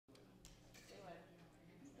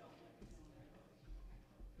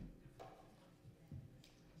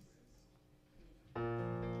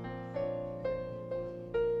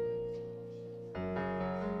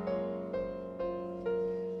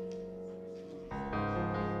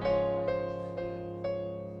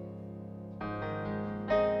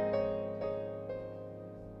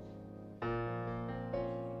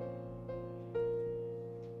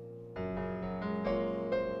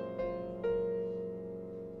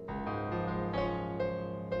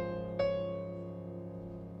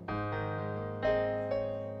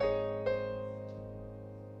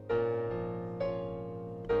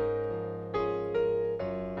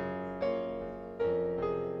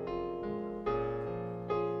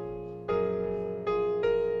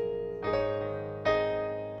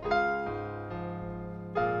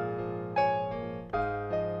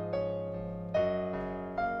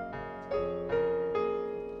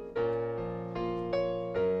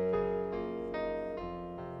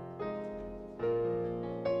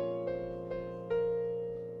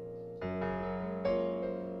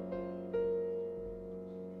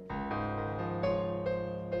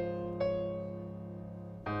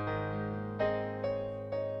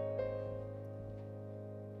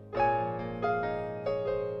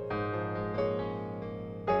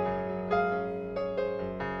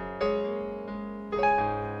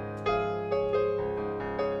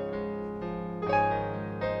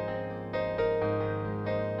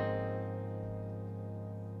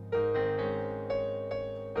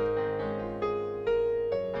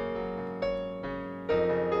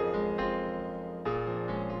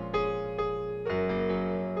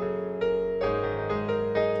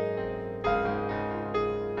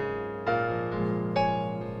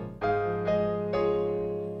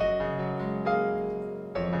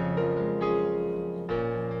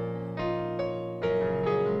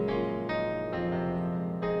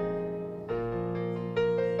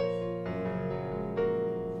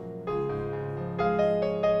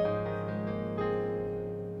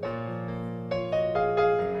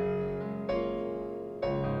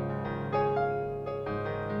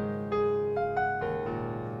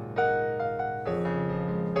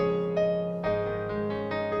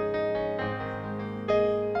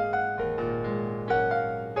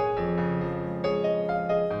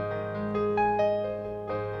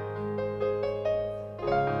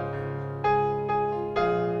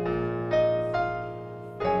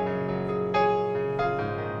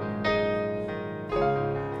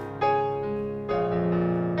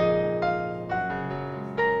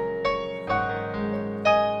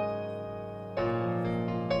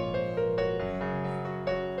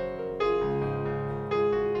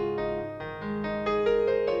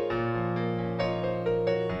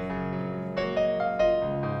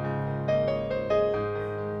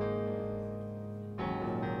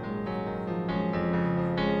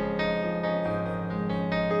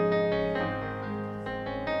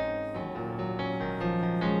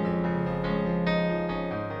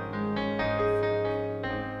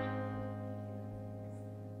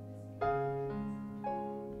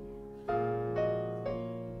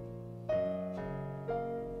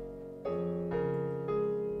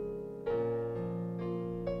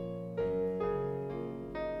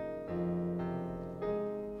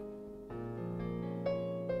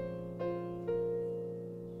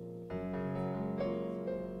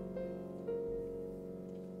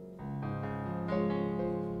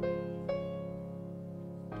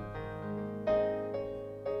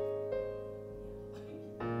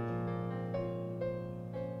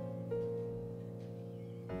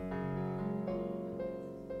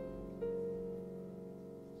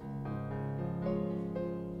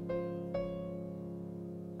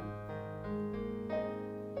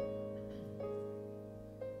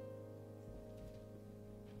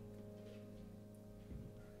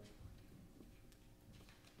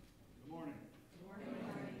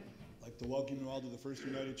to welcome you all to the First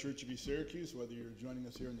United Church of East Syracuse, whether you're joining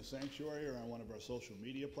us here in the sanctuary or on one of our social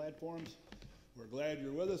media platforms. We're glad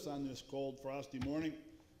you're with us on this cold, frosty morning.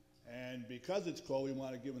 And because it's cold, we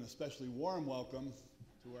want to give an especially warm welcome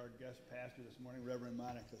to our guest pastor this morning. Reverend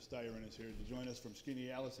Monica Styron is here to join us from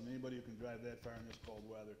Skinny Alice, and anybody who can drive that far in this cold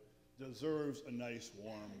weather deserves a nice,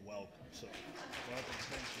 warm welcome. So, welcome.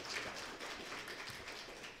 Thank you.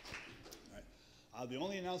 All right. The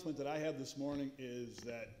only announcement that I have this morning is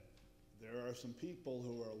that there are some people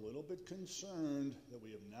who are a little bit concerned that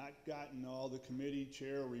we have not gotten all the committee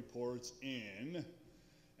chair reports in.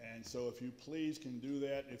 And so if you please can do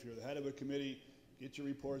that, if you're the head of a committee, get your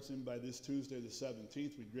reports in by this Tuesday the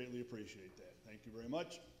 17th. We'd greatly appreciate that. Thank you very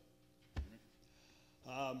much.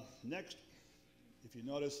 Next, if you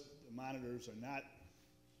notice, the monitors are not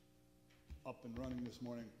up and running this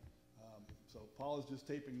morning. So Paul is just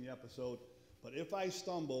taping the episode. But if I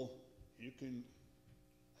stumble, you can...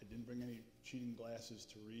 I didn't bring any cheating glasses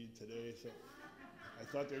to read today, so I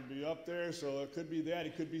thought they'd be up there. So it could be that.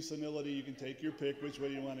 It could be senility. You can take your pick which way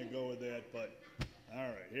you want to go with that. But all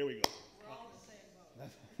right, here we go. We're all the same boat.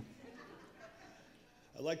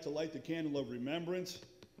 I'd like to light the candle of remembrance.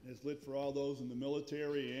 It's lit for all those in the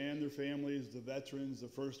military and their families, the veterans, the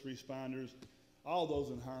first responders, all those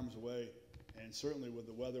in harm's way. And certainly with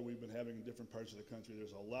the weather we've been having in different parts of the country,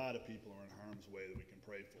 there's a lot of people who are in harm's way that we can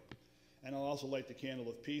pray for. And I'll also light the candle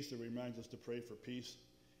of peace that reminds us to pray for peace,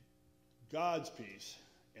 God's peace,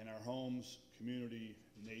 in our homes, community,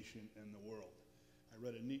 nation, and the world. I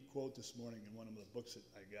read a neat quote this morning in one of the books that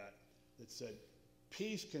I got that said,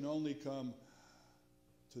 peace can only come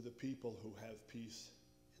to the people who have peace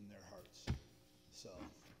in their hearts. So,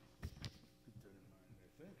 keep that in mind, I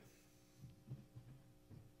think.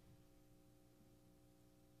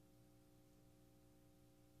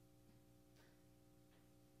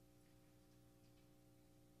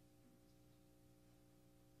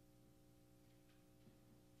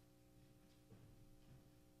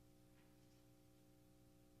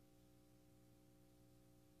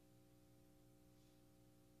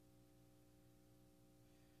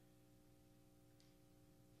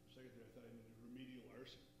 I thought I needed remedial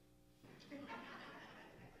arson.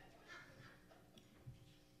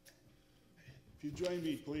 If you join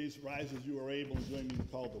me, please rise as you are able and join me in the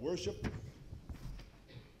call to worship.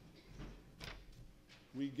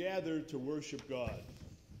 We gather to worship God,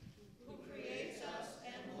 who creates us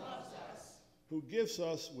and loves us, who gifts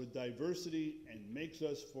us with diversity and makes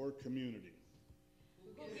us for community,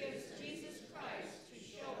 who gives Jesus Christ to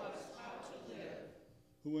show us how to live,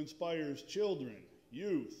 who inspires children,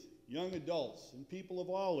 youth, young adults, and people of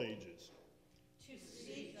all ages to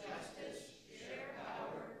seek justice, share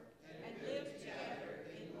power, and live together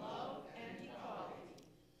in love and equality,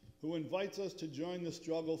 who invites us to join the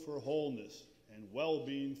struggle for wholeness and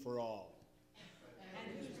well-being for all,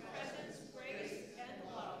 and whose presence, grace,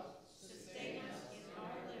 and love sustain us in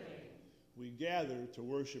our living. we gather to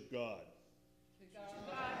worship God. To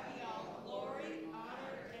God be all glory,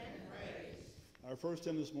 honor, and praise. Our first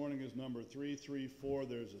hymn this morning is number 334,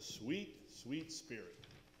 There's a Sweet, Sweet Spirit.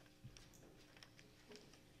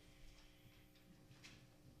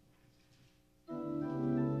 Thank you.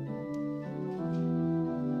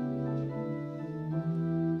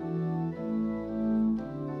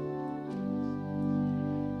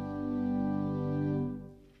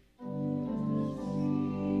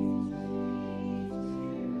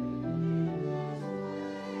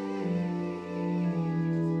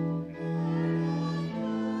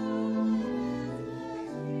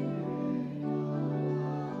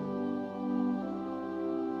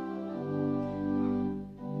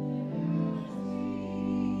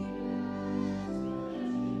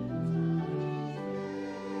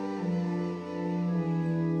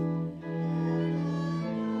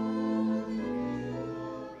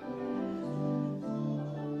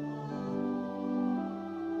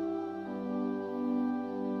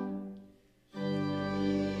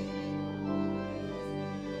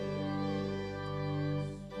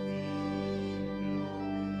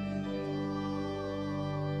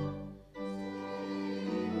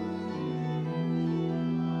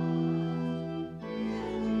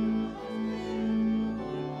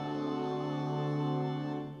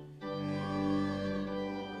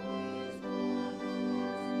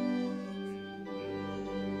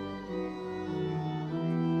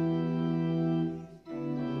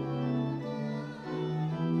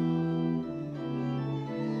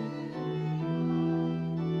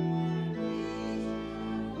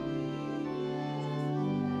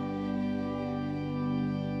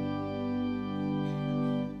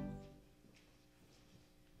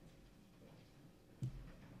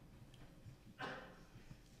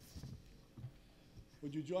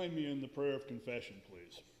 Would you join me in the prayer of confession,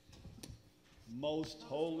 please? Most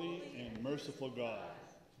holy and merciful God,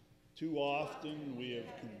 too often we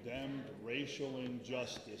have condemned racial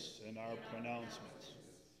injustice in our pronouncements,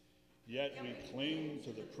 yet we cling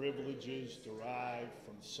to the privileges derived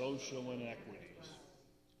from social inequities.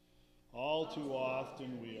 All too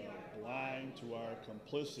often we are blind to our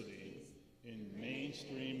complicity in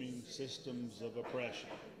mainstreaming systems of oppression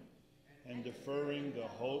and deferring the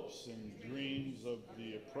hopes and dreams of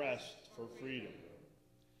the oppressed for freedom.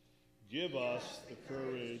 Give us the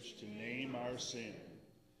courage to name our sin.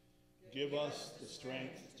 Give us the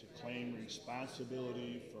strength to claim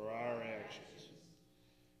responsibility for our actions.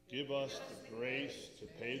 Give us the grace to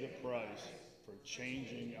pay the price for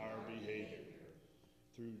changing our behavior.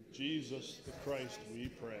 Through Jesus the Christ we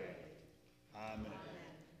pray. Amen.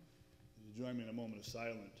 Would you join me in a moment of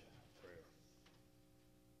silent prayer?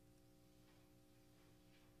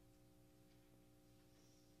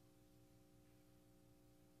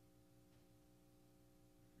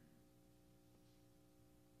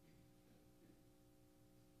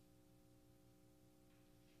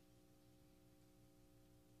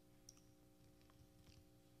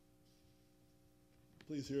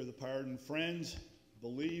 Please hear the pardon. Friends,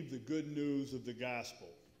 believe the good news of the gospel.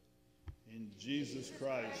 In Jesus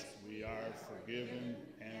Christ we are forgiven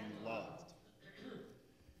and loved.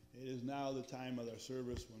 It is now the time of our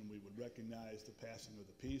service when we would recognize the passing of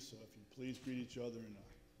the peace, so if you please greet each other in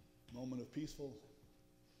a moment of peaceful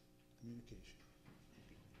communication.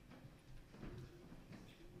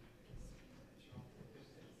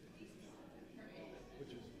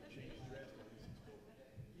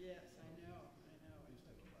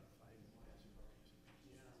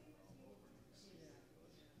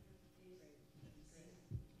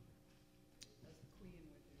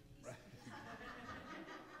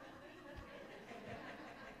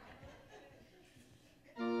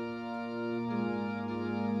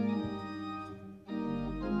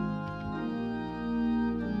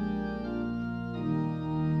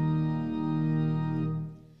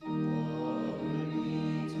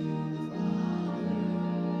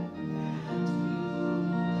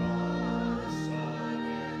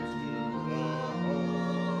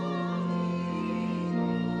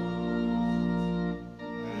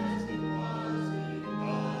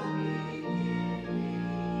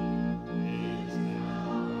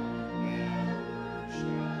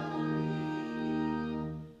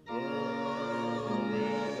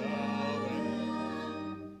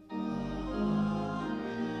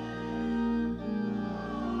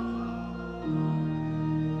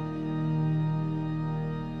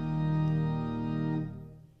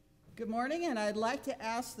 Good morning, and I'd like to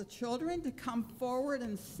ask the children to come forward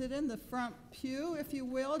and sit in the front pew, if you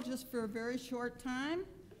will, just for a very short time.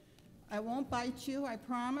 I won't bite you, I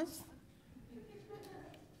promise.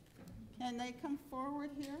 Can they come forward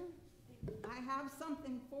here? I have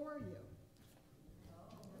something for you.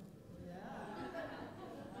 Yeah.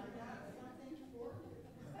 I got something for you.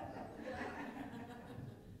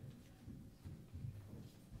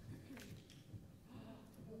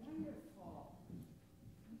 Wonderful.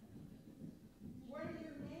 What are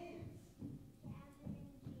your names? Catherine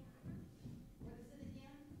and Gianna. What is it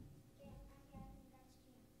again? Catherine, that's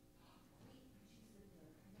Gianna.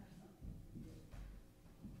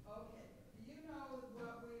 Okay. Do you know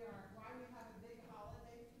why we have a big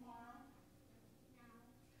holiday tomorrow? No.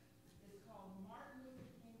 It's called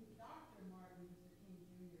Dr. Martin Luther King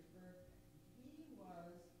Jr. birthday. He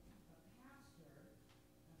was a pastor,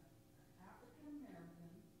 an African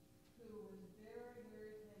American, who was very,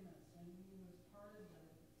 very famous, and he was part of the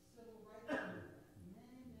civil rights movement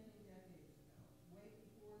many, many decades ago, way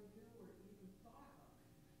before you were even thought of.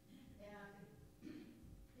 And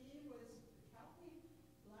he was helping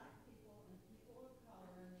black people and people of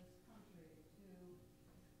color in this country to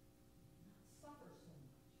not suffer so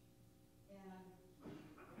much. And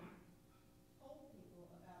told people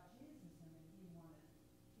about Jesus, and that he wanted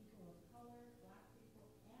people of color, black people,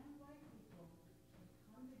 and white people to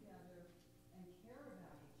come together and care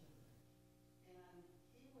about each other. And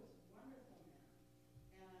he was a wonderful man.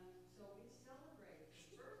 And so we celebrate his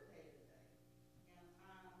birthday today. And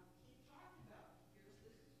he talked about, this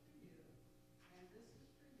is for you, and this is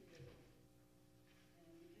for you. And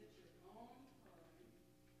you get your own coloring.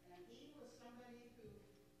 And he was somebody who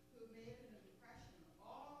made an impression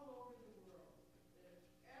all over the world, that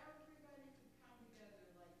everybody could come together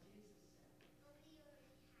like Jesus said. But we already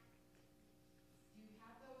have. Do you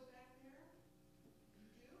have those back there? You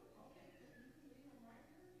do? Okay, then you can leave them right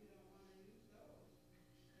here if you don't want to use those.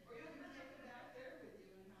 Or you can take them back there with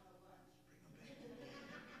you and have a lunch. Okay,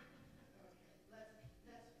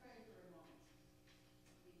 let's pray for a moment.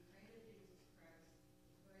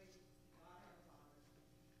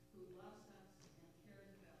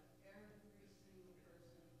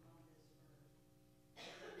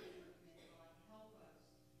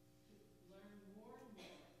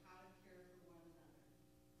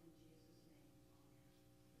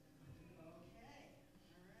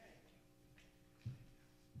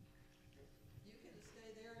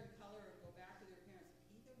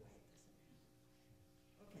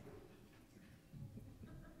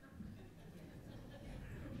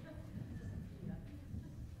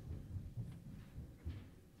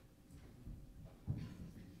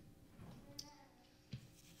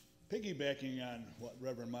 Piggybacking on what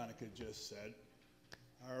Reverend Monica just said,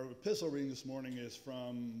 our epistle reading this morning is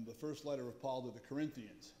from the first letter of Paul to the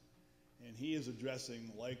Corinthians. And he is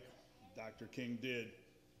addressing, like Dr. King did,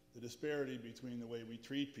 the disparity between the way we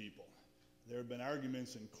treat people. There have been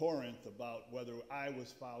arguments in Corinth about whether I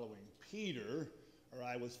was following Peter, or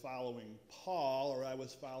I was following Paul, or I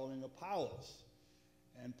was following Apollos.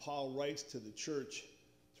 And Paul writes to the church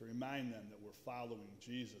to remind them that we're following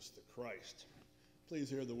Jesus the Christ. Please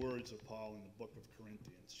hear the words of Paul in the book of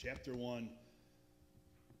Corinthians, chapter 1,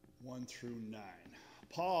 1 through 9.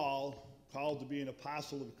 Paul, called to be an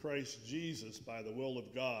apostle of Christ Jesus by the will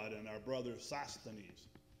of God, and our brother Sosthenes.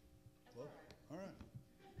 Well, all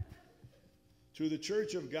right. To the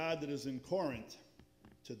church of God that is in Corinth,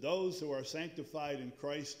 to those who are sanctified in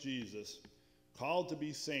Christ Jesus, called to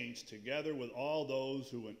be saints, together with all those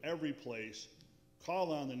who in every place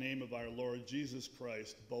call on the name of our Lord Jesus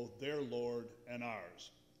Christ, both their Lord and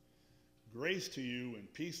ours. Grace to you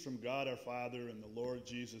and peace from God our Father and the Lord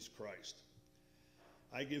Jesus Christ.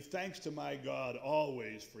 I give thanks to my God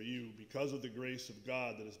always for you because of the grace of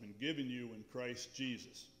God that has been given you in Christ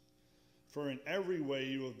Jesus. For in every way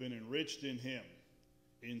you have been enriched in him,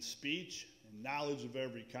 in speech and knowledge of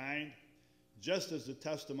every kind, just as the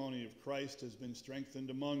testimony of Christ has been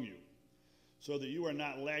strengthened among you, so that you are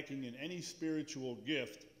not lacking in any spiritual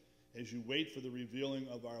gift as you wait for the revealing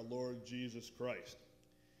of our Lord Jesus Christ.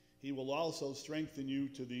 He will also strengthen you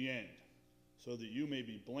to the end, so that you may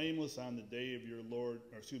be blameless on the day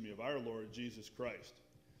of our Lord Jesus Christ.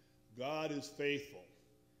 God is faithful.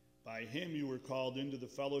 By him you were called into the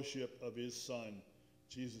fellowship of his Son,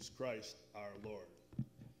 Jesus Christ our Lord.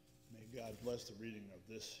 May God bless the reading of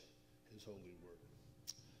this, his holy word.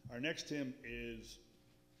 Our next hymn is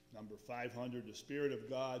number 500, The Spirit of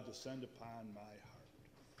God Descend Upon My Heart.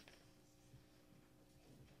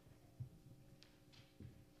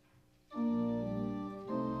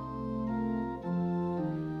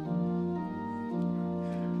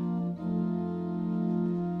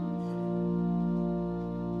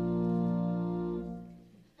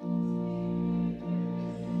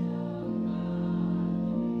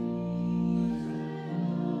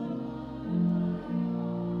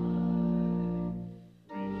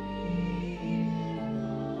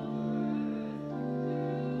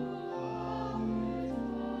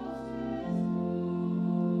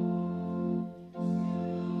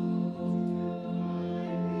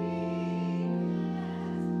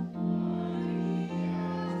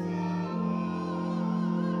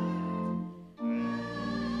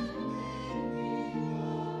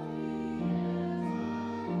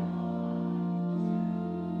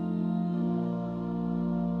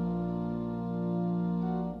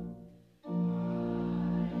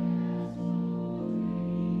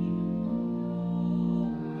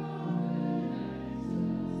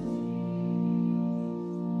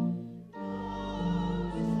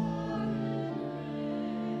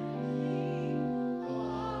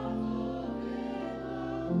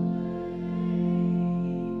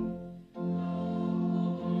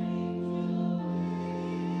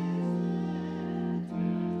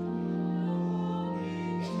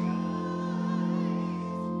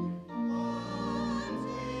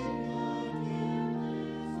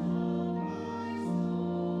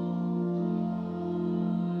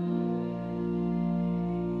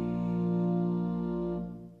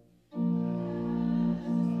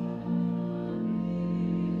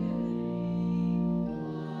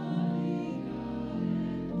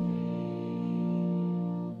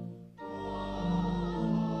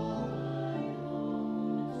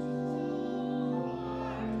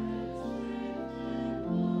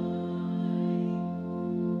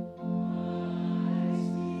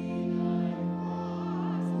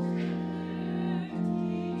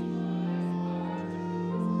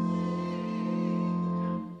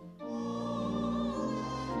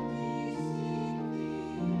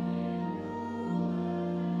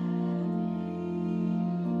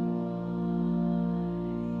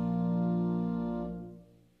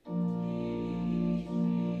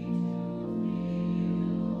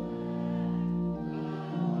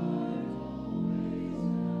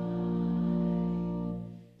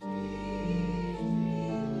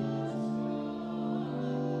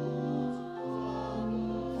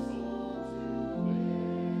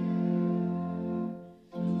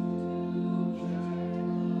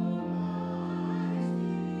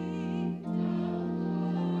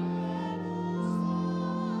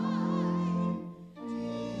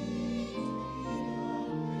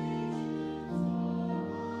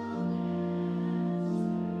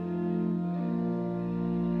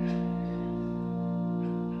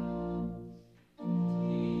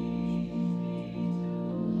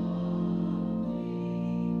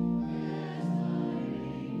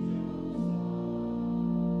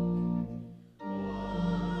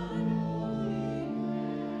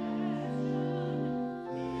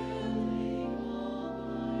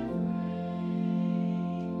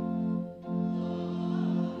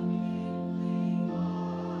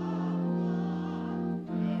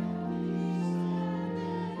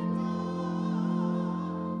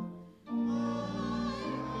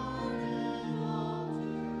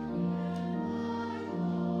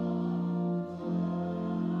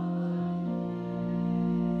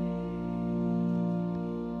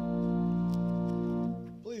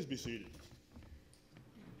 be seated.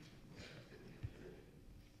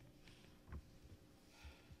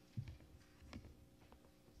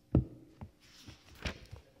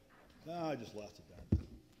 I just lost it down.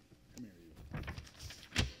 Come here,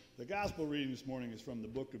 you. The gospel reading this morning is from the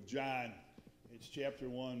book of John. It's chapter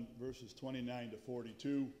 1, verses 29 to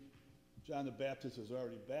 42. John the Baptist has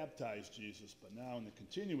already baptized Jesus, but now in the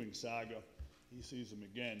continuing saga, he sees him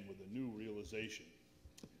again with a new realization.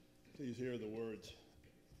 Please hear the words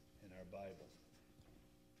in our Bible.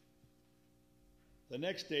 The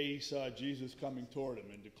next day he saw Jesus coming toward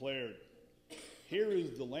him and declared, "Here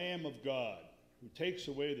is the Lamb of God, who takes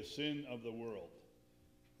away the sin of the world.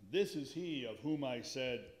 This is he of whom I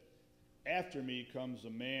said, 'After me comes a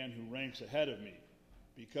man who ranks ahead of me,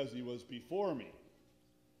 because he was before me.'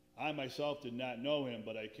 I myself did not know him,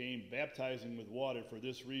 but I came baptizing with water for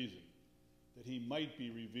this reason, that he might be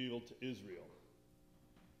revealed to Israel."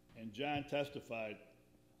 And John testified,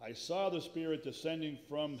 "I saw the Spirit descending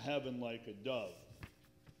from heaven like a dove,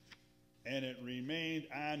 and it remained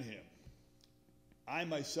on him. I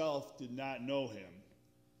myself did not know him,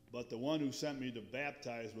 but the one who sent me to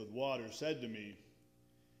baptize with water said to me,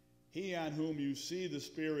 'He on whom you see the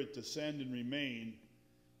Spirit descend and remain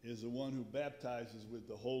is the one who baptizes with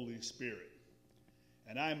the Holy Spirit.'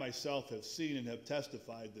 And I myself have seen and have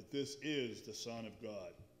testified that this is the Son of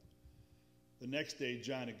God." The next day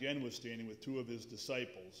John again was standing with two of his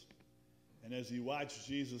disciples, and as he watched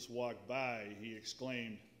Jesus walk by, he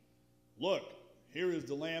exclaimed, "Look, here is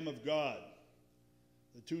the Lamb of God."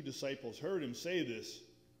 The two disciples heard him say this,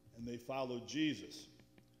 and they followed Jesus.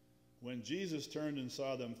 When Jesus turned and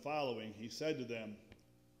saw them following, he said to them,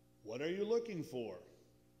 "What are you looking for?"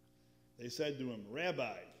 They said to him,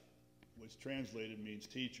 "Rabbi," which translated means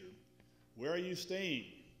teacher, "where are you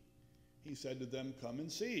staying?" He said to them, "Come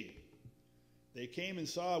and see." They came and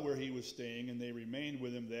saw where he was staying, and they remained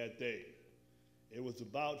with him that day. It was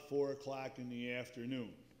about 4:00 in the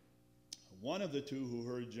afternoon. One of the two who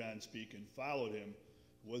heard John speak and followed him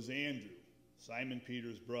was Andrew, Simon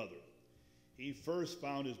Peter's brother. He first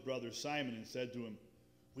found his brother Simon and said to him,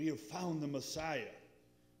 "We have found the Messiah,"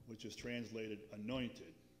 which is translated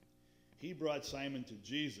anointed. He brought Simon to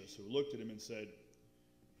Jesus, who looked at him and said,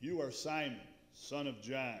 "You are Simon, son of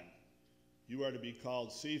John. You are to be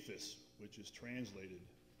called Cephas," which is translated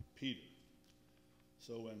Peter.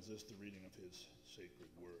 So ends this, the reading of his sacred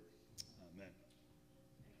word. Amen.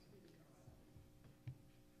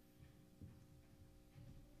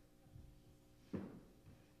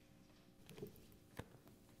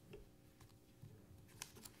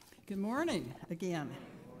 Good morning again.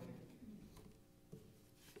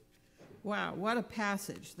 Wow, what a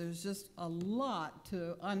passage. There's just a lot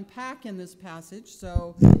to unpack in this passage,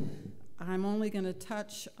 so I'm only going to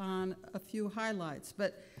touch on a few highlights.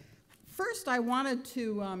 But first, I wanted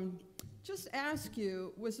to just ask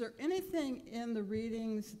you, was there anything in the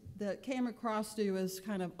readings that came across to you as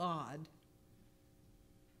kind of odd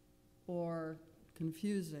or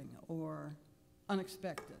confusing or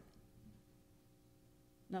unexpected?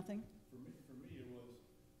 Nothing? For me, it was,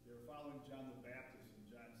 they were following John the Baptist, and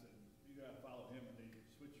John said, "You got to follow him," and they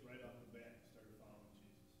switched right off the bat and started following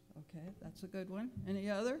Jesus. Okay, that's a good one. Any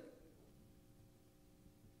other?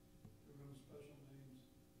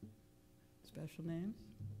 Special names?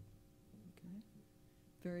 Okay.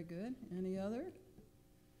 Very good. Any other?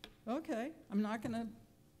 Okay. I'm not going to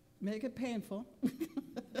make it painful.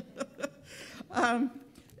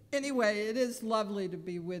 Anyway, it is lovely to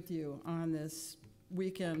be with you on this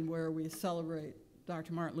weekend where we celebrate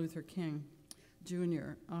Dr. Martin Luther King,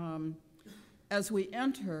 Jr. As we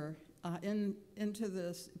enter into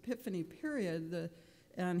this Epiphany period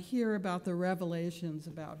and hear about the revelations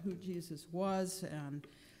about who Jesus was and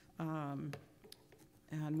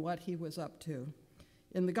what he was up to.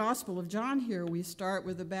 In the Gospel of John here, we start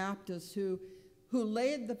with the Baptist who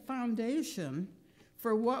laid the foundation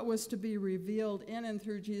for what was to be revealed in and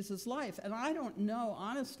through Jesus' life. And I don't know,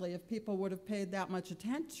 honestly, if people would have paid that much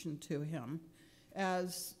attention to him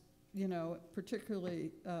as, you know,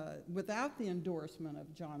 particularly without the endorsement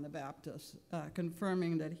of John the Baptist,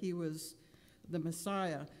 confirming that he was the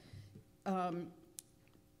Messiah.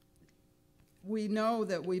 We know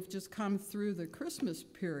that we've just come through the Christmas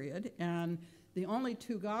period, and the only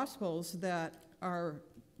two Gospels that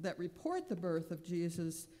report the birth of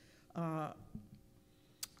Jesus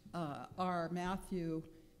are Matthew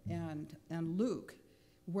and Luke,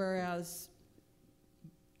 whereas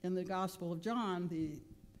in the Gospel of John,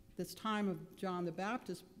 this time of John the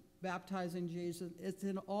Baptist baptizing Jesus, it's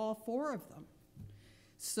in all four of them.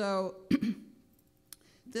 So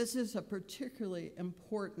this is a particularly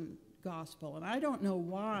important gospel, and I don't know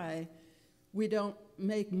why we don't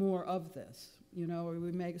make more of this. You know,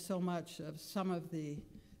 we make so much of some of the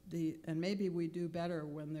and maybe we do better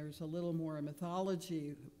when there's a little more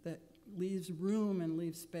mythology that leaves room and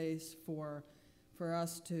leaves space for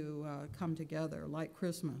us to come together, like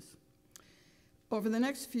Christmas. Over the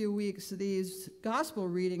next few weeks, these gospel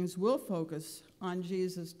readings will focus on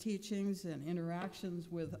Jesus' teachings and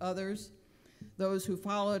interactions with others, those who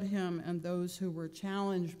followed him and those who were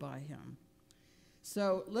challenged by him.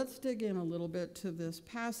 So let's dig in a little bit to this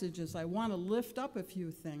passage as I want to lift up a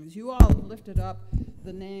few things. You all have lifted up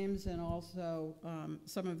the names and also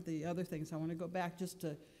some of the other things. I want to go back just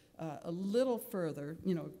to a little further,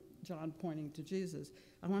 you know, John pointing to Jesus.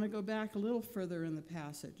 I want to go back a little further in the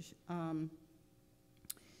passage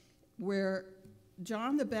where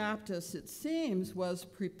John the Baptist, it seems, was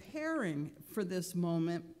preparing for this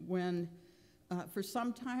moment when, for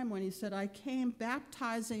some time when he said, I came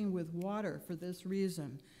baptizing with water for this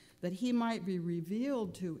reason, that he might be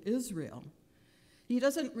revealed to Israel. He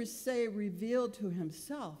doesn't say revealed to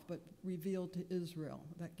himself, but revealed to Israel.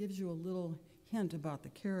 That gives you a little hint about the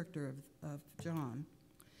character of John.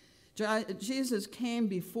 Jesus came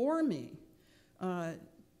before me.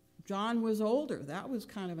 John was older. That was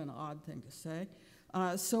kind of an odd thing to say.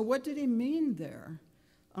 So what did he mean there?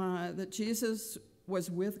 That Jesus was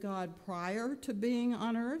with God prior to being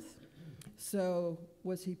on earth? So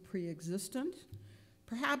was he pre-existent?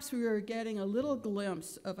 Perhaps we are getting a little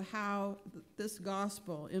glimpse of how this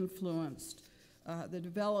gospel influenced the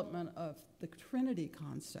development of the Trinity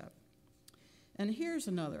concept. And here's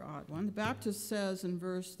another odd one. The Baptist says in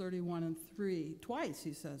verse 31 and 3, twice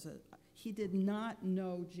he says it, he did not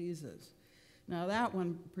know Jesus. Now that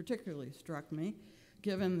one particularly struck me,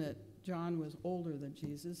 given that John was older than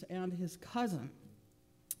Jesus and his cousin.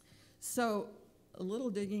 So a little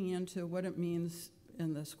digging into what it means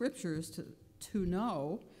in the scriptures to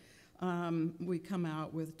know, we come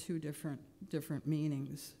out with two different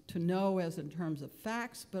meanings. To know as in terms of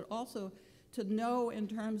facts, but also to know in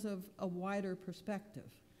terms of a wider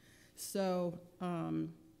perspective. So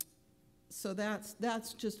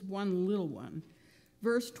that's just one little one.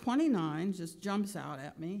 Verse 29 just jumps out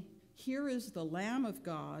at me. Here is the Lamb of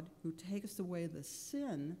God who takes away the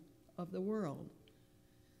sin of the world.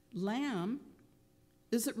 Lamb,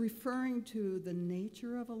 is it referring to the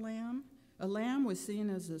nature of a lamb? A lamb was seen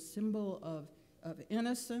as a symbol of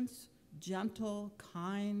innocence, gentle,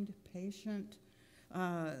 kind, patient,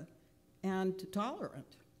 and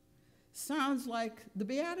tolerant. Sounds like the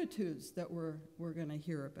Beatitudes that we're going to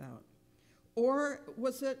hear about. Or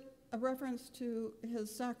was it a reference to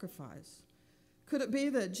his sacrifice? Could it be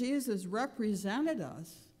that Jesus represented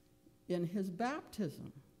us in his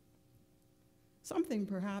baptism? Something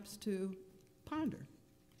perhaps to ponder.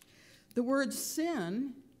 The word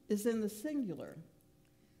sin is in the singular.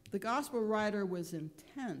 The gospel writer was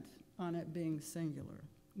intent on it being singular.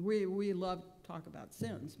 We love to talk about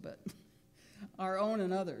sins, but our own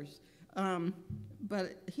and others.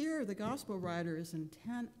 But here the gospel writer is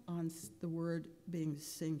intent on the word being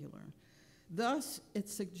singular. Thus, it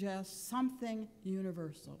suggests something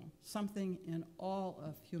universal, something in all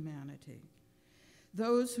of humanity.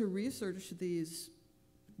 Those who research these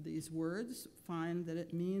words find that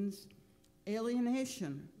it means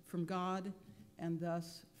alienation from God and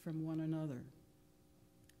thus from one another.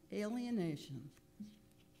 Alienation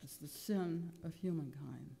is the sin of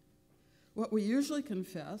humankind. What we usually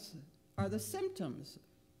confess are the symptoms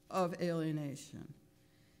of alienation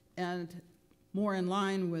and more in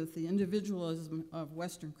line with the individualism of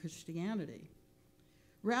Western Christianity.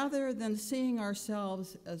 Rather than seeing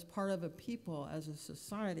ourselves as part of a people, as a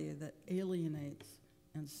society that alienates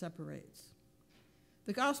and separates.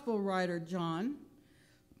 The gospel writer John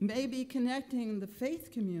may be connecting the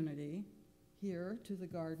faith community here to the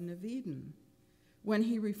Garden of Eden when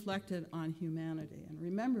he reflected on humanity. And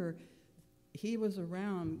remember, he was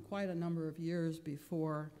around quite a number of years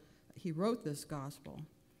before he wrote this gospel.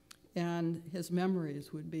 And his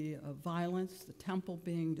memories would be of violence, the temple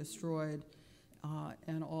being destroyed,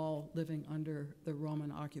 and all living under the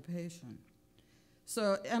Roman occupation.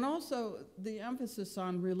 So, and also the emphasis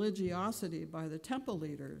on religiosity by the temple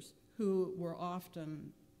leaders who were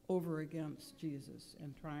often over against Jesus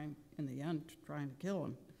and in the end, trying to kill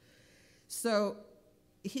him. So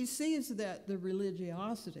he sees that the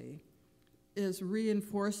religiosity is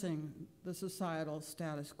reinforcing the societal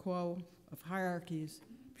status quo of hierarchies,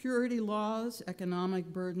 purity laws, economic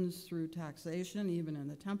burdens through taxation, even in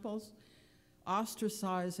the temples,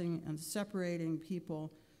 ostracizing and separating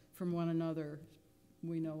people from one another.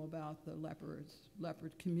 We know about the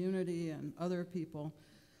leopard community and other people,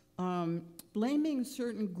 blaming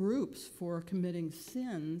certain groups for committing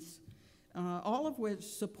sins all of which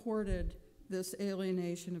supported this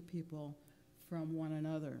alienation of people from one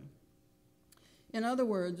another. In other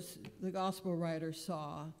words, the gospel writer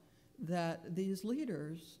saw that these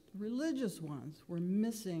leaders, religious ones, were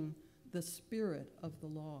missing the spirit of the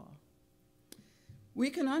law. We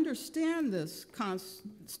can understand this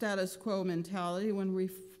status quo mentality when we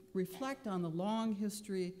reflect on the long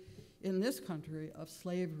history in this country of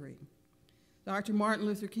slavery. Dr. Martin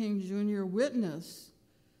Luther King Jr.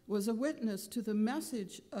 was a witness to the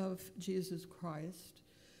message of Jesus Christ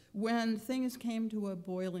when things came to a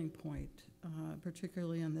boiling point,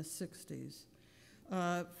 particularly in the 60s.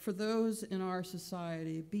 For those in our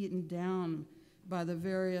society beaten down by the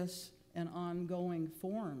various and ongoing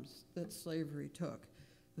forms that slavery took.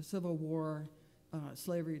 The Civil War,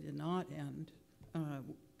 slavery did not end.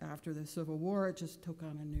 After the Civil War, it just took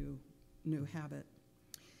on a new habit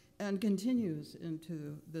and continues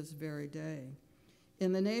into this very day.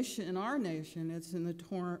 In our nation, it's in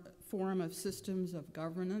the form of systems of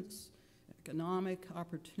governance, economic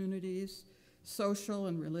opportunities, social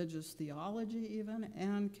and religious theology even,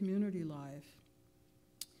 and community life.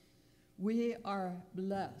 We are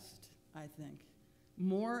blessed, I think,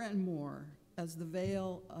 more and more as the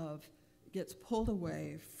veil gets pulled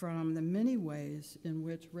away from the many ways in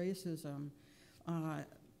which racism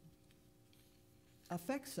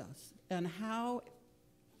affects us and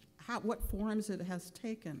what forms it has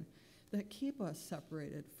taken that keep us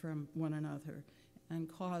separated from one another and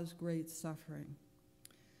cause great suffering.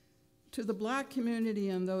 To the Black community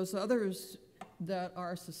and those others that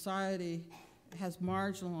our society has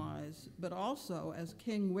marginalized, but also as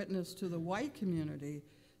King witnessed to the white community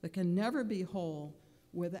that can never be whole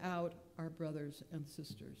without our brothers and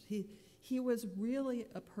sisters. He was really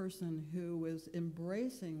a person who was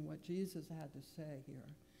embracing what Jesus had to say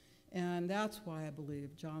here. And that's why I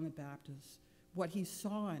believe John the Baptist, what he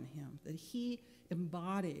saw in him, that he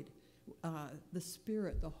embodied the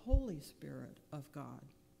Spirit, the Holy Spirit of God.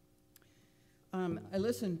 I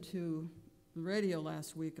listened to the radio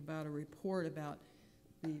last week about a report about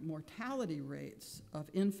the mortality rates of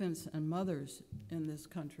infants and mothers in this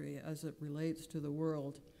country as it relates to the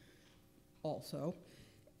world also,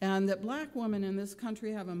 and that Black women in this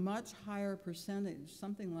country have a much higher percentage,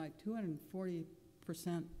 something like 240%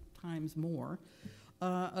 times more,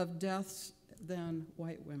 of deaths than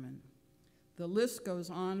white women. The list goes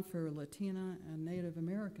on for Latina and Native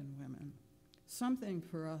American women. Something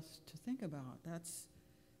for us to think about. That's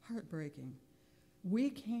heartbreaking. We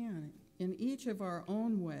can, in each of our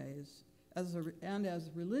own ways, as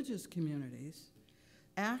religious communities,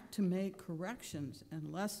 act to make corrections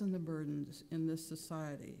and lessen the burdens in this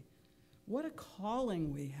society. What a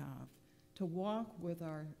calling we have to walk with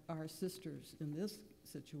our sisters in this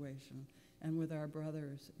situation and with our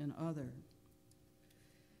brothers in other.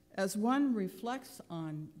 As one reflects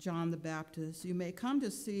on John the Baptist, you may come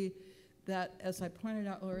to see that, as I pointed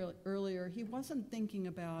out earlier, he wasn't thinking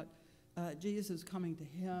about Jesus coming to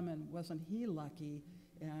him and wasn't he lucky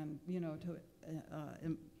and,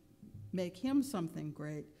 to make him something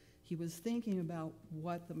great. He was thinking about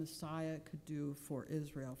what the Messiah could do for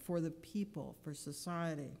Israel, for the people, for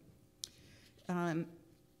society.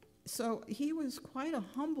 So he was quite a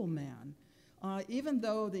humble man, even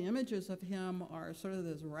though the images of him are sort of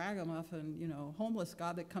this ragamuffin, homeless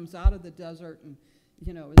guy that comes out of the desert and,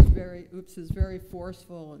 is very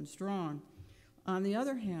forceful and strong. On the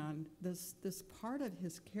other hand, this part of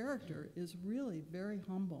his character is really very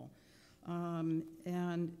humble.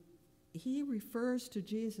 And he refers to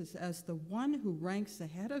Jesus as the one who ranks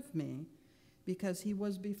ahead of me because he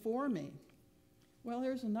was before me. Well,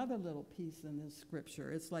 here's another little piece in this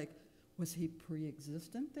scripture. It's like, was he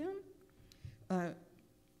pre-existent then?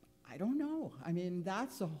 I don't know. I mean,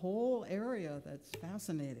 that's a whole area that's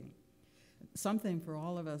fascinating. Something for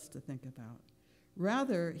all of us to think about.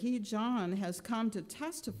 Rather, John, has come to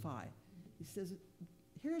testify. He says,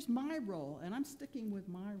 here's my role, and I'm sticking with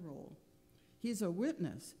my role. He's a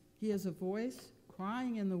witness. He is a voice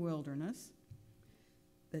crying in the wilderness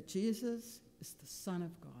that Jesus is the Son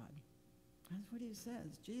of God. That's what he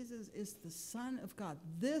says. Jesus is the Son of God.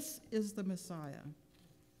 This is the Messiah.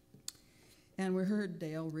 And we heard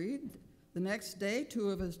Dale read. The next day, 2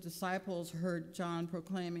 of his disciples heard John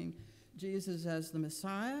proclaiming Jesus as the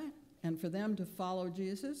Messiah and for them to follow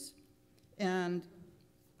Jesus. And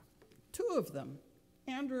 2 of them,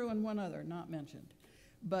 Andrew and one other, not mentioned,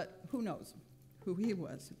 but who knows who he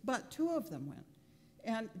was. But 2 of them went.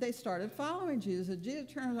 And they started following Jesus. And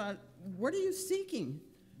Jesus turns out, what are you seeking?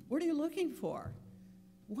 What are you looking for?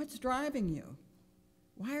 What's driving you?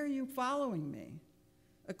 Why are you following me?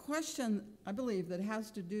 A question, I believe, that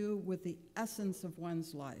has to do with the essence of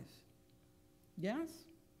one's life. Yes?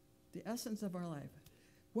 The essence of our life.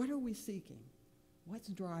 What are we seeking? What's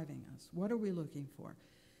driving us? What are we looking for?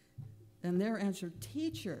 And their answer,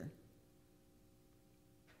 teacher,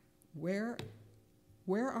 where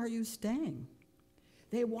are you staying?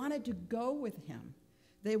 They wanted to go with him.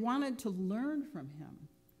 They wanted to learn from him.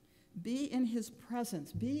 Be in his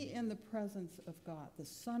presence. Be in the presence of God, the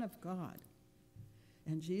Son of God.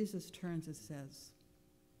 And Jesus turns and says,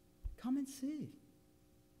 come and see.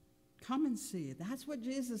 Come and see. That's what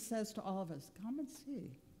Jesus says to all of us. Come and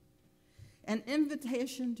see. An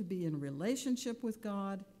invitation to be in relationship with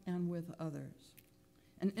God and with others.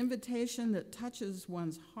 An invitation that touches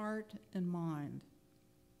one's heart and mind.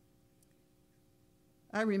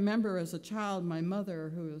 I remember as a child, my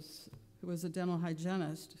mother, who was a dental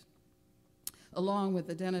hygienist, along with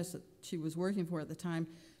the dentist that she was working for at the time,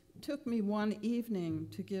 took me one evening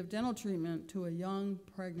to give dental treatment to a young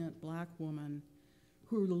pregnant black woman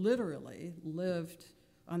who literally lived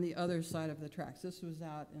on the other side of the tracks. This was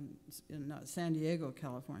out in San Diego,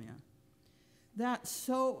 California. That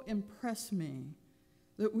so impressed me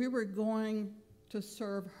that we were going to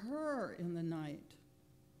serve her in the night,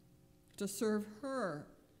 to serve her,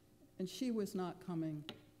 and she was not coming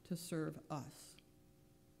to serve us.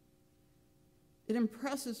 It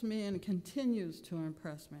impresses me and continues to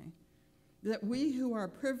impress me that we who are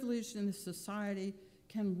privileged in this society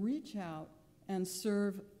can reach out and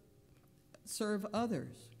serve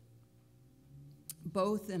others,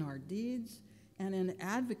 both in our deeds and in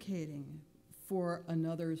advocating for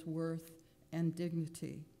another's worth and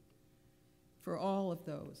dignity, for all of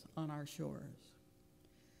those on our shores.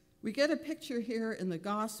 We get a picture here in the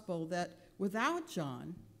gospel that without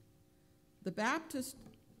John the Baptist,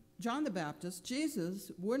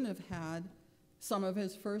 Jesus wouldn't have had some of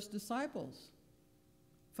his first disciples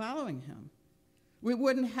following him. We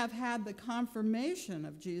wouldn't have had the confirmation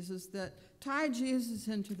of Jesus that tied Jesus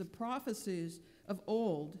into the prophecies of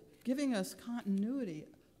old, giving us continuity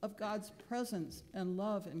of God's presence and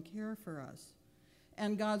love and care for us,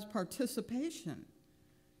 and God's participation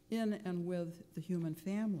in and with the human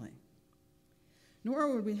family.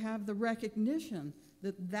 Nor would we have the recognition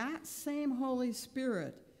that that same Holy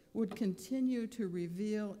Spirit would continue to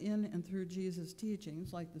reveal in and through Jesus'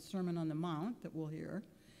 teachings, like the Sermon on the Mount that we'll hear,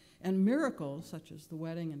 and miracles such as the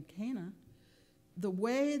wedding in Cana, the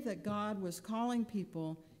way that God was calling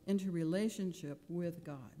people into relationship with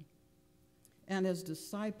God and as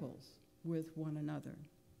disciples with one another.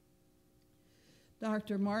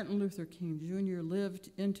 Dr. Martin Luther King Jr.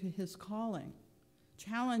 lived into his calling,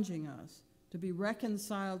 challenging us to be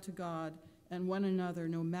reconciled to God and one another,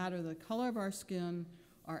 no matter the color of our skin,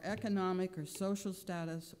 our economic or social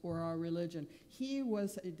status, or our religion. He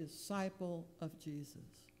was a disciple of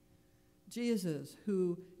Jesus. Jesus,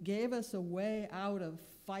 who gave us a way out of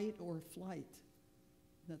fight or flight.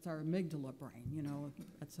 That's our amygdala brain, you know,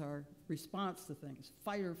 that's our response to things,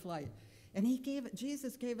 fight or flight. And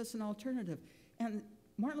Jesus gave us an alternative. And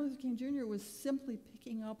Martin Luther King Jr. was simply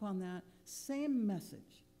picking up on that same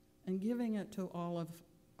message and giving it to all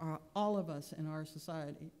of us in our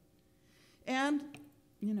society. And,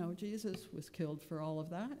 you know, Jesus was killed for all of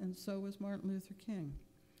that, and so was Martin Luther King.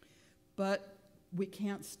 But we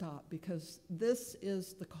can't stop, because this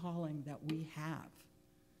is the calling that we have,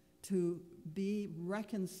 to be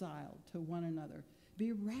reconciled to one another,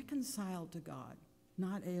 be reconciled to God,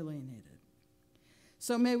 not alienated.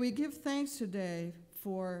 So may we give thanks today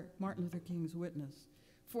for Martin Luther King's witness,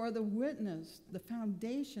 for the witness, the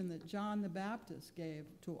foundation that John the Baptist gave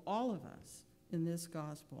to all of us in this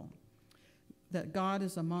gospel, that God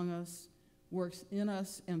is among us, works in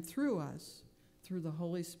us and through us, through the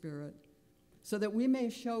Holy Spirit, so that we may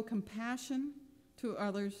show compassion to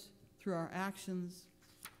others through our actions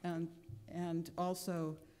and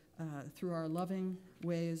also through our loving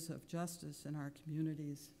ways of justice in our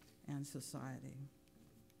communities and society.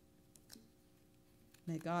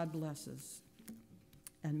 May God bless us,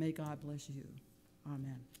 and may God bless you.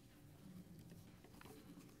 Amen.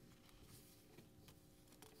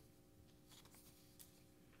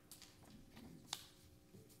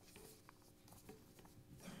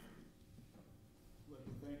 I'd like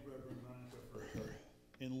to thank Reverend Monica for her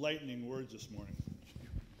enlightening words this morning.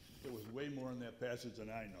 There was way more in that passage than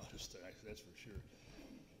I noticed, that's for sure.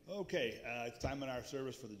 Okay, it's time in our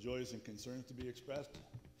service for the joys and concerns to be expressed.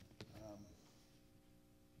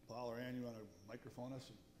 Paul or Ann, you want to microphone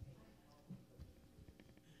us?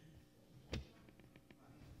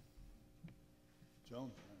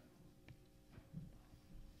 Joan?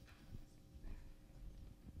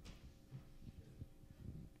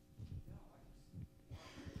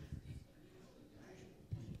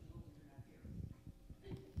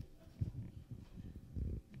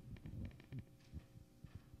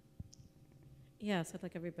 Yes, I'd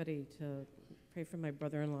like everybody to pray for my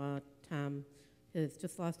brother-in-law, Tom. He's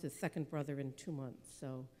just lost his second brother in 2 months,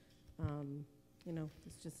 so,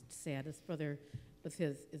 it's just sad. His brother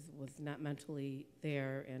was not mentally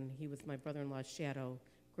there, and he was my brother-in-law's shadow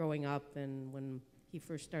growing up and when he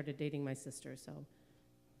first started dating my sister, so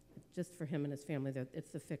just for him and his family, it's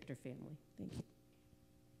the Fichter family. Thank you.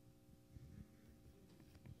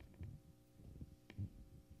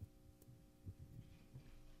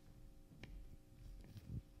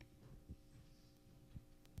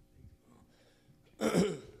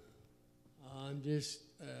 I'm just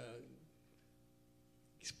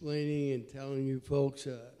explaining and telling you folks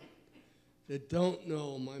that don't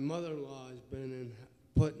know, my mother-in-law has been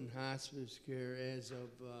put in hospice care as of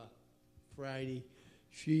Friday.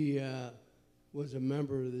 She was a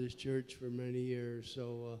member of this church for many years,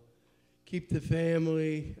 so keep the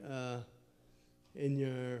family in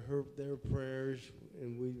their prayers,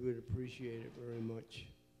 and we would appreciate it very much.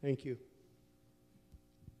 Thank you.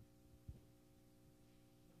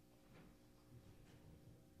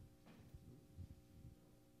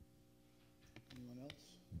 Anyone else?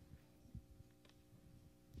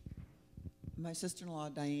 My sister-in-law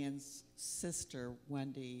Diane's sister,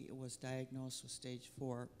 Wendy, was diagnosed with stage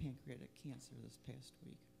 4 pancreatic cancer this past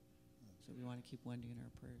week. So we want to keep Wendy in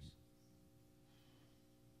our prayers.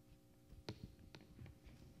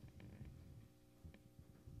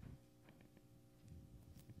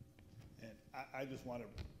 And I just want to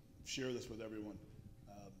share this with everyone.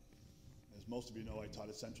 As most of you know, I taught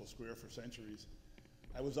at Central Square for centuries.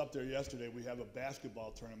 I was up there yesterday. We have a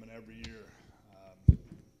basketball tournament every year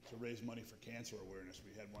to raise money for cancer awareness.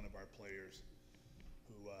 We had one of our players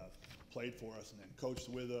who played for us and then coached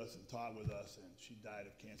with us and taught with us, and she died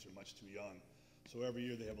of cancer much too young. So every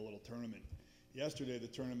year they have a little tournament. Yesterday the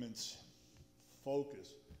tournament's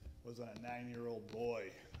focus was on a 9-year-old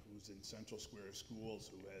boy who's in Central Square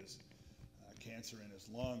Schools who has cancer in his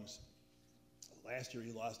lungs. Last year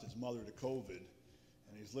he lost his mother to COVID,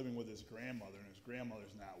 and he's living with his grandmother, and his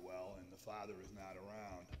grandmother's not well, and the father is not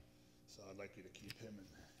around. So I'd like you to keep him in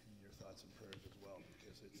your thoughts and prayers as well,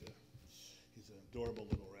 because he's an adorable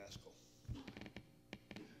little rascal. Okay, thank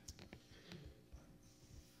you.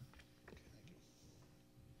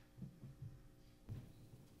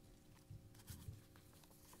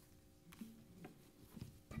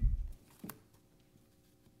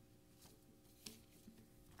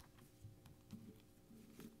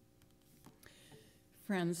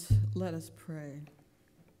 Friends, let us pray.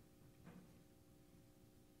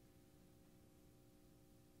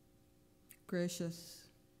 Gracious,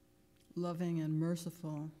 loving, and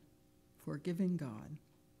merciful, forgiving God,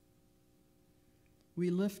 we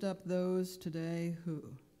lift up those today who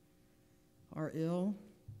are ill,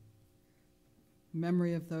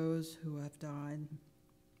 memory of those who have died.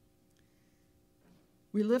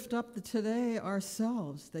 We lift up today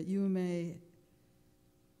ourselves that you may,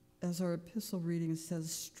 as our epistle reading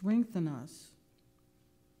says, strengthen us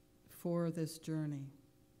for this journey.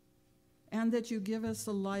 And that you give us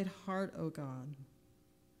a light heart, O God,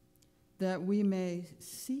 that we may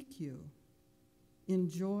seek you,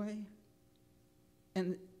 enjoy,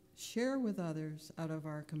 and share with others out of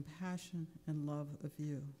our compassion and love of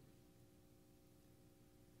you.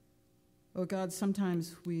 Oh God,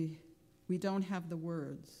 sometimes we don't have the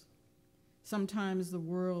words. Sometimes the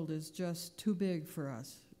world is just too big for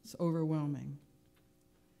us. It's overwhelming.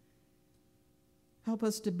 Help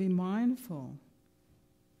us to be mindful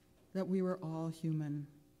that we were all human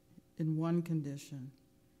in one condition,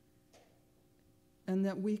 and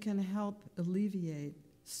that we can help alleviate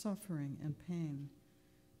suffering and pain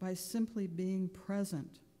by simply being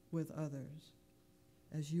present with others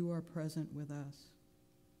as you are present with us.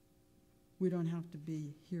 We don't have to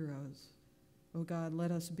be heroes. Oh God, let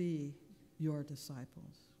us be your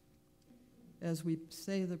disciples. As we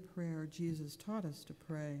say the prayer Jesus taught us to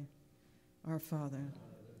pray, Our Father,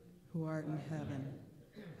 who art in heaven,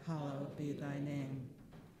 hallowed be thy name.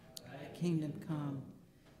 Thy kingdom come,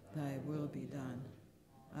 thy will be done,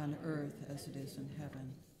 on earth as it is in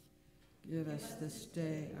heaven. Give us this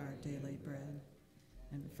day our daily bread,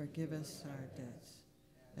 and forgive us our debts,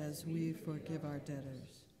 as we forgive our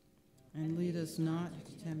debtors. And lead us not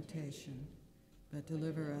into temptation, but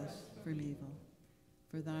deliver us from evil.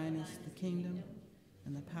 For thine is the kingdom,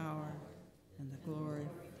 and the power, and the glory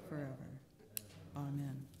forever.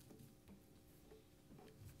 Amen.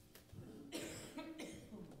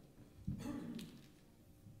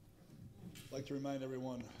 I'd like to remind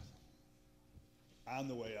everyone on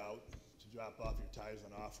the way out to drop off your tithes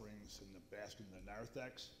and offerings in the basket in the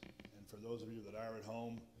narthex. And for those of you that are at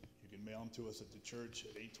home, you can mail them to us at the church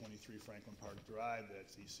at 823 Franklin Park Drive.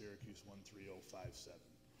 That's East Syracuse 13057.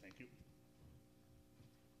 Thank you.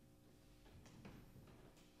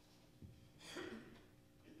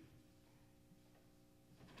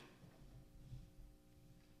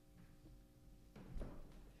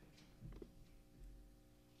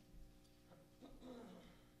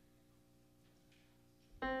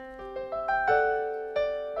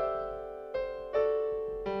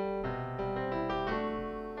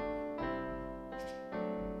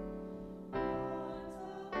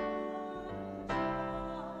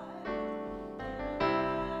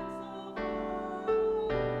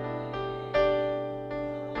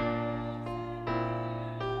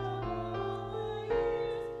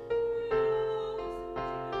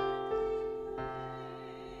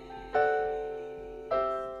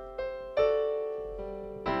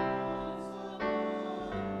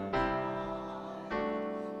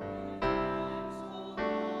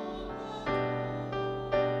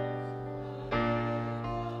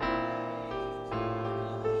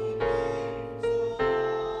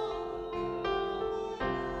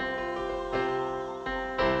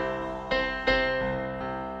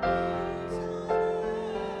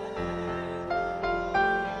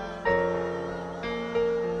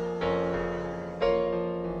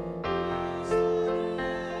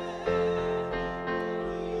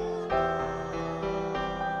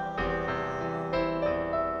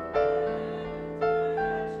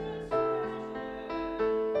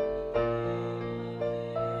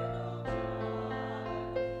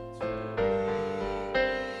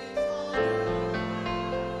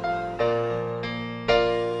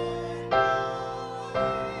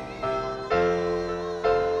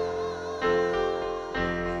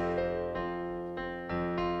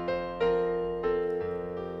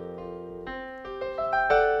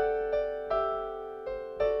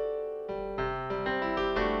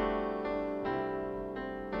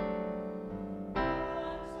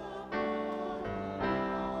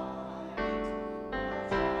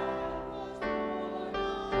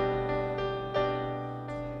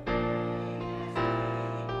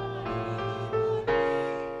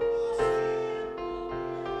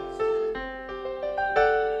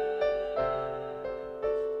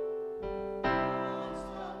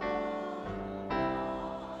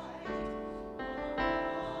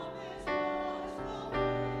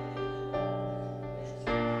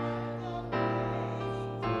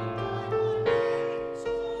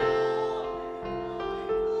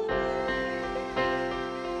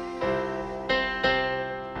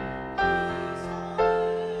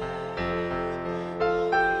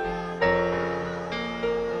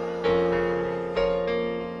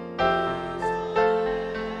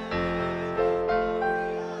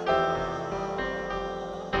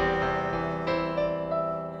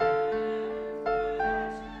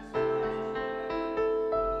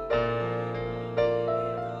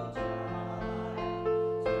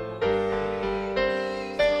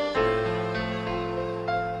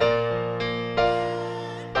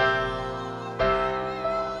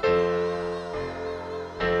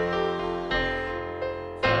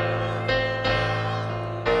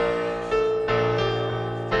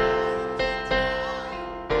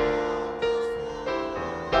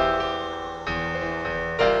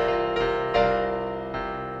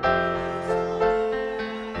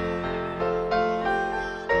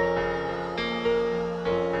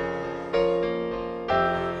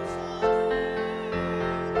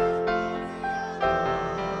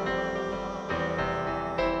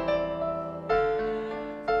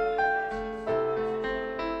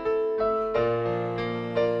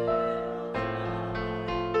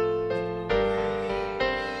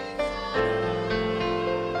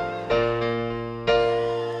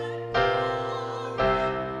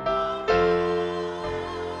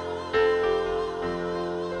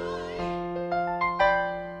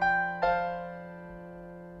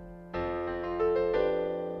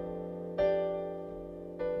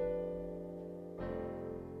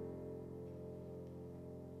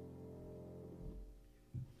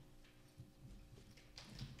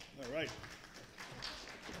 All right.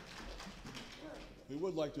 We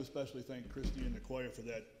would like to especially thank Christy and the choir for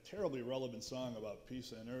that terribly relevant song about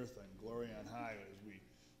peace on earth and glory on high as we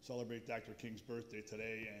celebrate Dr. King's birthday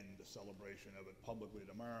today and the celebration of it publicly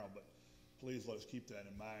tomorrow. But please let us keep that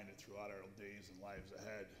in mind and throughout our days and lives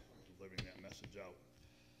ahead, living that message out.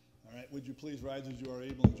 All right, would you please rise as you are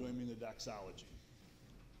able and join me in the doxology.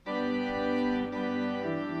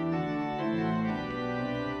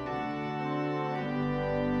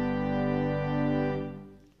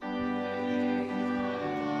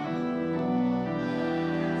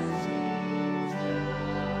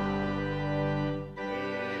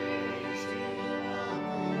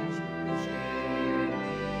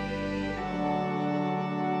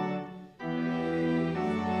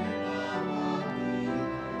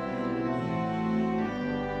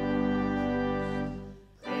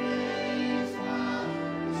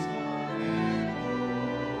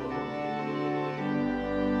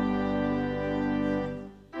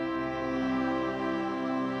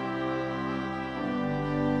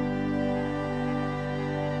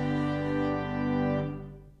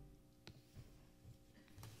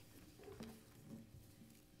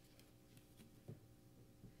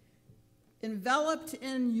 Enveloped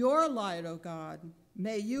in your light, O God,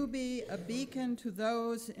 may you be a beacon to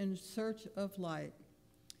those in search of light.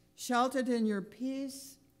 Sheltered in your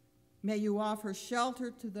peace, may you offer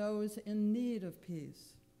shelter to those in need of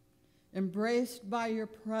peace. Embraced by your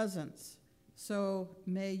presence, so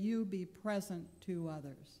may you be present to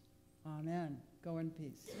others. Amen. Go in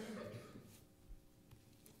peace.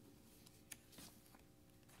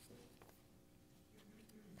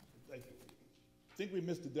 I think we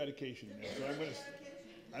missed the dedication there, so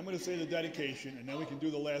I'm gonna say the dedication, and then we can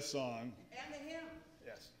do the last song. And the hymn.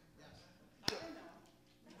 Yes. I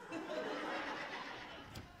know.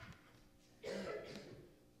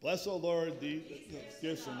 Bless, O Lord, these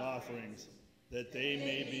gifts and offerings, that they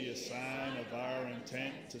may be a sign of our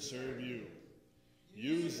intent to serve you.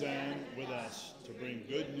 Use them with us to bring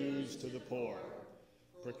good news to the poor,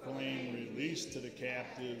 proclaim release to the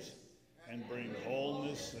captives, and bring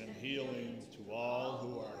wholeness and healing to all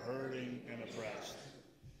who are hurting and oppressed.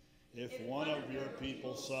 If one of your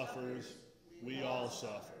people suffers, we all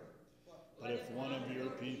suffer. But if one of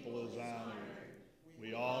your people is honored,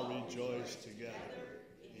 we all rejoice together.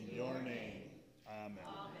 In your name, amen.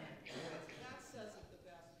 That says it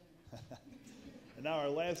the best. And now our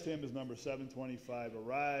last hymn is number 725,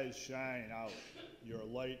 Arise, Shine Out, Your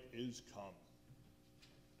Light is Come.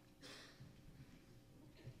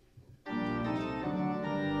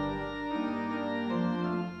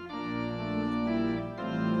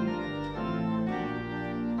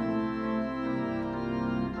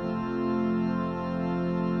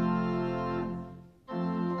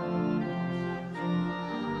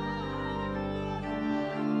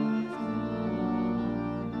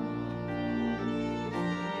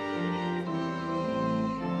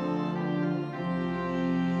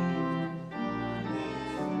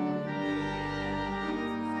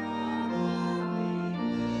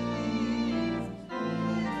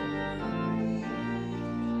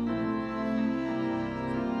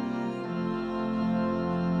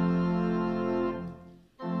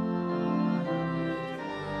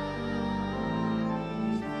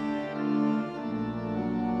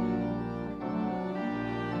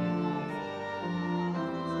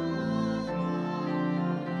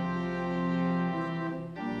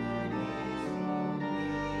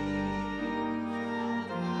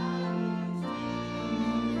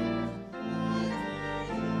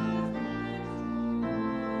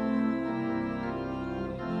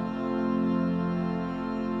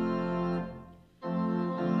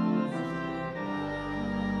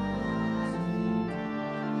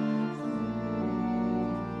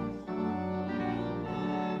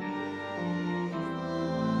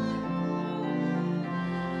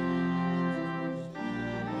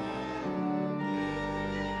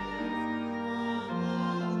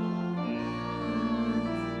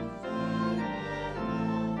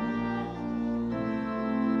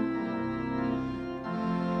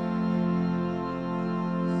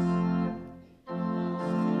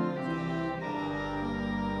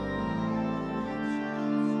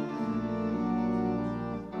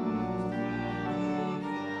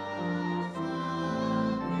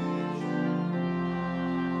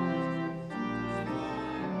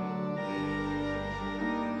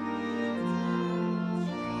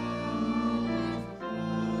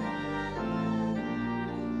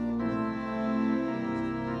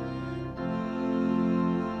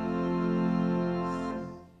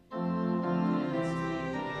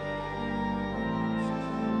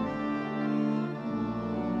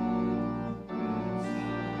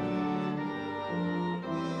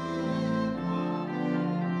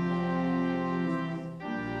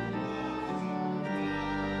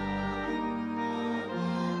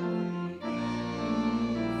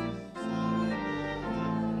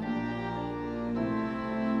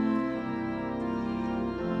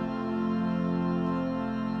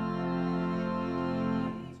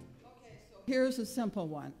 Here's a simple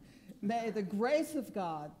one. May the grace of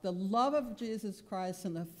God, the love of Jesus Christ,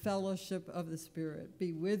 and the fellowship of the Spirit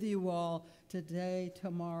be with you all today,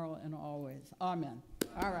 tomorrow, and always. Amen.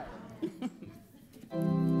 All right.